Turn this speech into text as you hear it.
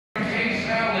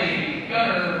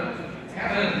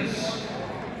weapons.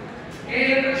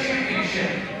 In the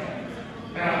championship,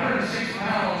 at 106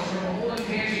 pounds from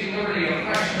Olentangy Liberty, a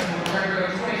freshman with a record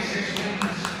of 26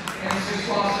 wins and 6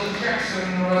 losses, Jaxson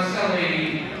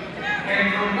Rosselli.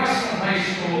 And from Westland High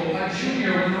School, a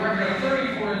junior with a record of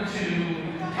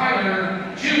 34-2,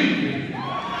 Tyler Jude.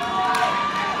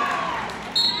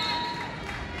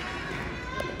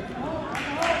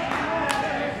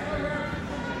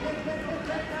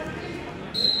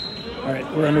 All right,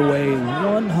 we're underway.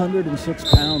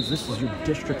 106 pounds. This is your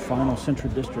district final,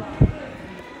 Central District.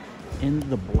 In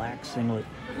the black singlet,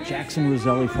 Jaxson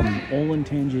Rosselli from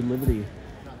Olentangy Liberty,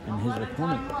 and his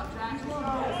opponent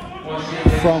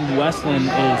from Westland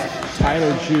is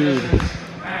Tyler Jude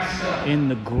in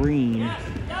the green.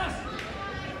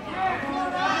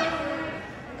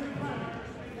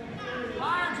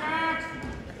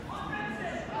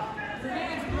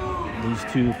 These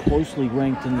two closely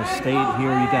ranked in the state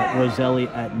here. You got Rosselli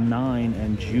at 9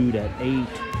 and Jude at 8.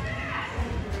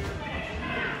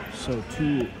 So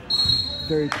two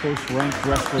very close ranked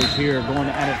wrestlers here going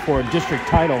at it for a district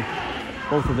title.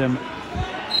 Both of them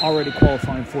already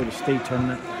qualifying for the state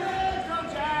tournament.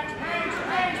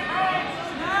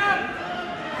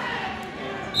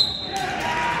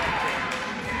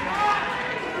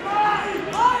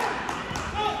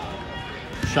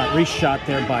 Reshot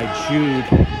there by Jude.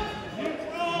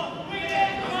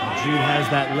 Jude has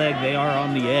that leg. They are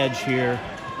on the edge here.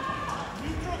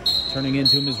 Turning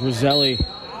into him is Rosselli,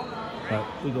 but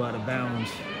we go out of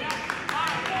bounds.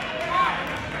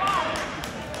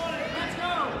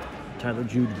 Tyler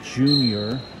Jude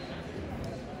Jr.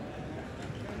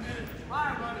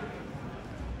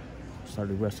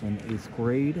 started wrestling in 8th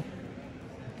grade.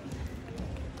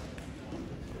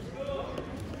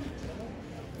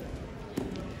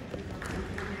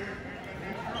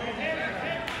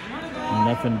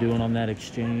 Nothing doing on that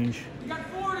exchange.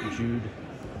 Jude,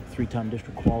 3-time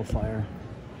district qualifier.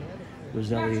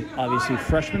 Rosselli, obviously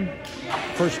freshman.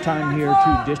 First time here,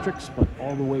 2 districts, but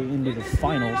all the way into the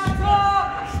finals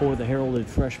for the heralded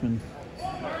freshman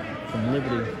from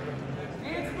Liberty.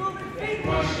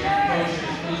 Coaches,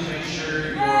 please make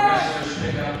sure your wrestlers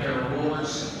pick up their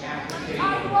awards at the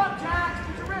table.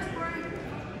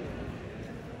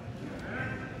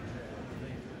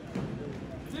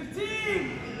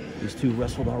 These two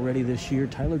wrestled already this year.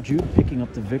 Tyler Jude picking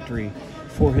up the victory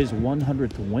for his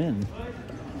 100th win.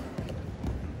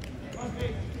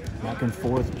 Back and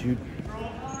forth, Jude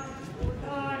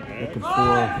looking for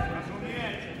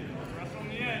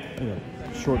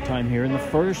a short time here in the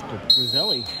first.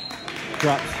 Rosselli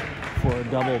drops for a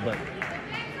double, but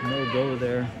no go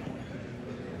there.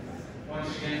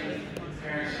 Once again,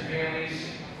 parents and families,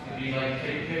 if you'd like to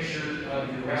take a picture of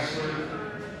your wrestler,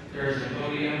 there's a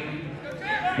podium.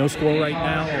 No score right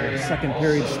now. Second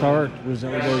period start.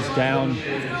 Rosselli goes down.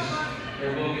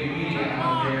 There will be media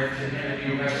out there to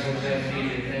interview wrestlers as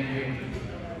needed. Thank you.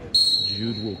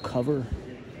 Jude will cover.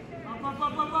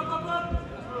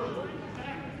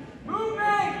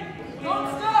 Movement! Don't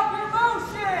stop your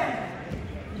motion!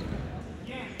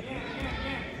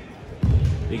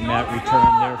 Big mat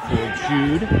return there for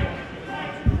Jude.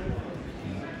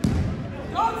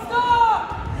 Don't stop!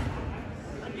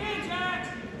 Again, Jack!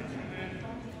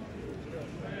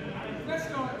 Let's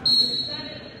go.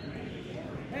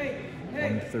 Hey,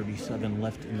 hey. 1:37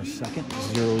 left in the second.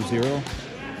 0-0.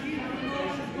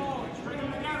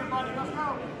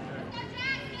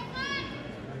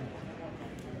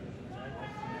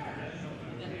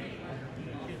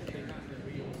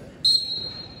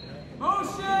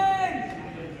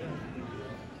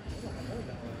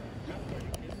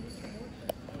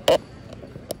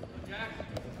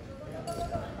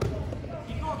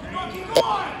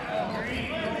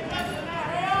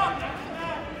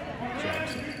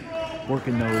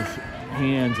 Working those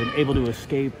hands and able to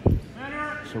escape.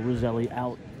 So Rosselli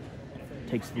out,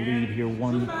 takes the lead here,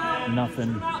 1-0.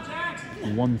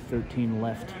 1:13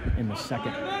 left in the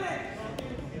second.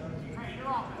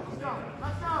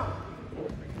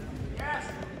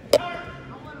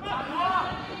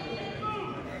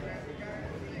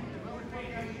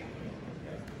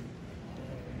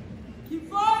 Keep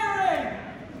firing!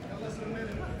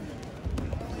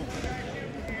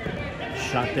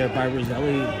 Shot there by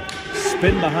Rosselli.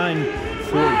 Spin behind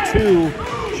for 2.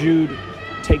 Jude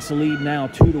takes the lead now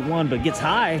 2-1, but gets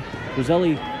high.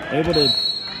 Rosselli able to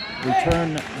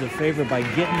return the favor by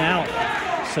getting out.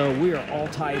 So we are all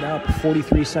tied up.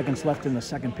 43 seconds left in the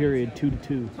second period,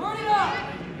 2-2.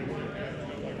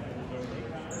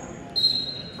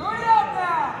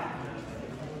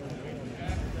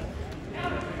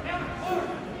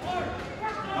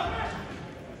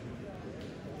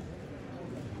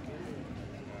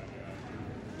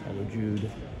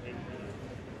 Jude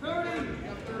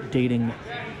dating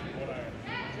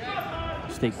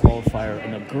state qualifier.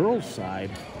 On the girls'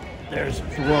 side, there's a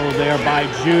throw there by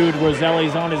Jude.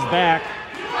 Rosselli's on his back.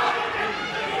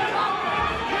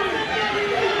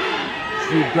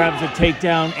 Jude grabs a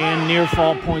takedown and near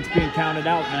fall points being counted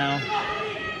out now.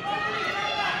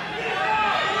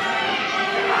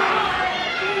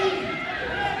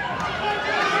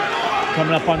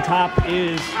 Coming up on top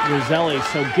is Rosselli,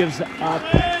 so gives up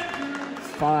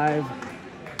 5,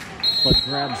 but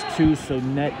grabs 2, so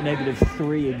net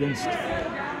 -3 against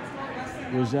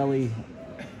Rosselli.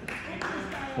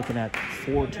 Looking at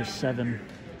 4-7.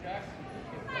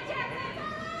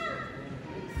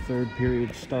 Third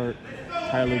period start.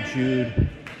 Tyler Jude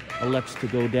elects to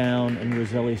go down, and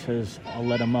Rosselli says, I'll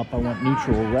let him up. I want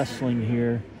neutral wrestling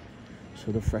here.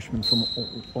 So the freshman from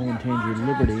Olentangy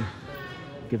Liberty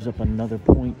gives up another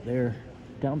point there.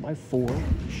 Down by 4.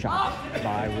 Shot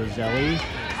by Rosselli.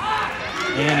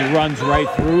 And he runs right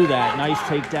through that. Nice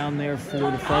takedown there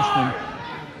for the freshman.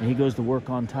 And he goes to work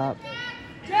on top.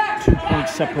 2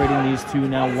 points separating these two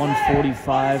now.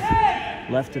 1:45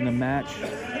 left in the match.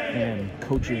 And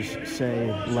coaches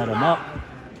say, let him up.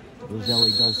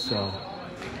 Rosselli does so.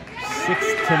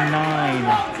 6-9.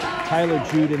 Tyler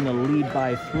Jude in the lead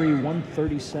by 3.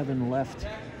 1:37 left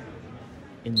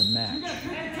in the match.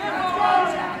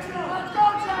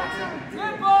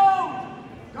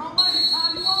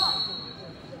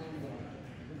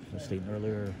 I was stating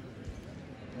earlier,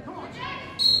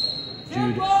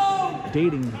 Jude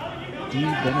dating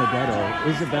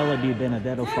Isabella Di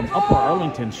Benedetto from Upper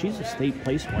Arlington. She's a state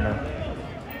place winner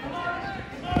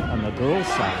on the girls'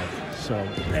 side. So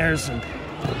there's a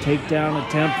takedown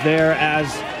attempt there as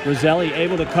Rosselli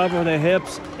able to cover the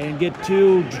hips and get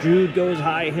 2. Jude goes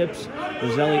high hips.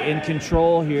 Rosselli in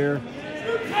control here.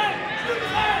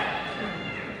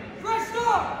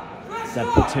 That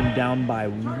puts him down by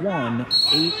 1,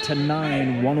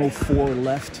 8-9, 1:04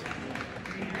 left.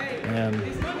 And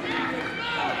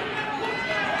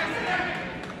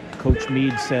Coach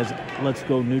Meade says, let's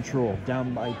go neutral.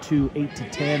 Down by 2,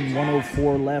 8-10,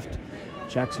 1:04 left.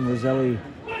 Jaxson Rosselli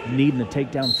needing a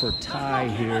takedown for a tie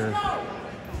here.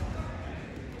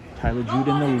 Tyler Jude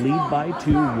in the lead by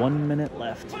 2, 1 minute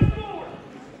left.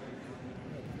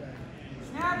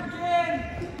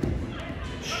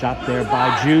 Shot there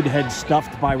by Jude, head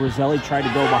stuffed by Rosselli, tried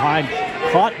to go behind.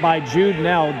 Caught by Jude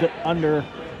now, under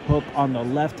hook on the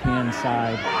left-hand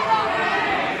side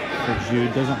for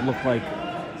Jude. Doesn't look like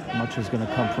much is going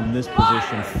to come from this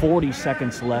position. 40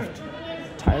 seconds left.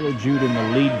 Tyler Jude in the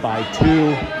lead by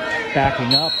 2,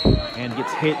 backing up and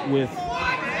gets hit with.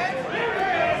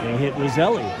 They hit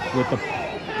Rosselli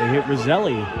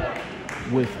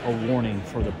with a warning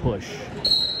for the push.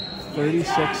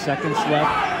 36 seconds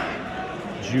left.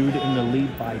 Jude in the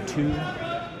lead by 2.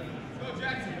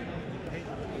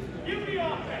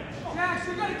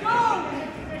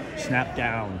 Snap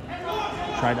down.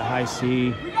 Tried to high C.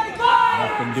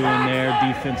 Nothing doing there.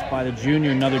 Defense by the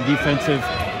junior. Another defensive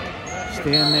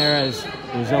stand there as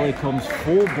Rosselli comes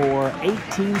full bore.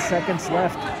 18 seconds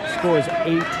left. Scores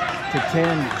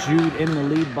 8-10. Jude in the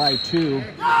lead by 2.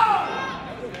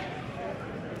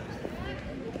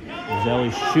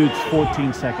 Rosselli shoots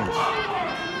 14 seconds.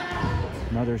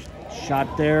 Another shot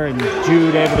there, and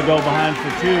Jude able to go behind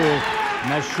for 2.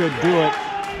 And that should do it.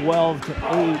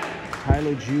 12-8.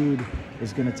 Tyler Jude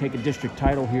is going to take a district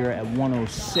title here at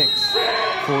 106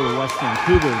 for the Westland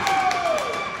Cougars.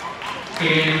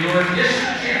 In your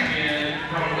district champion.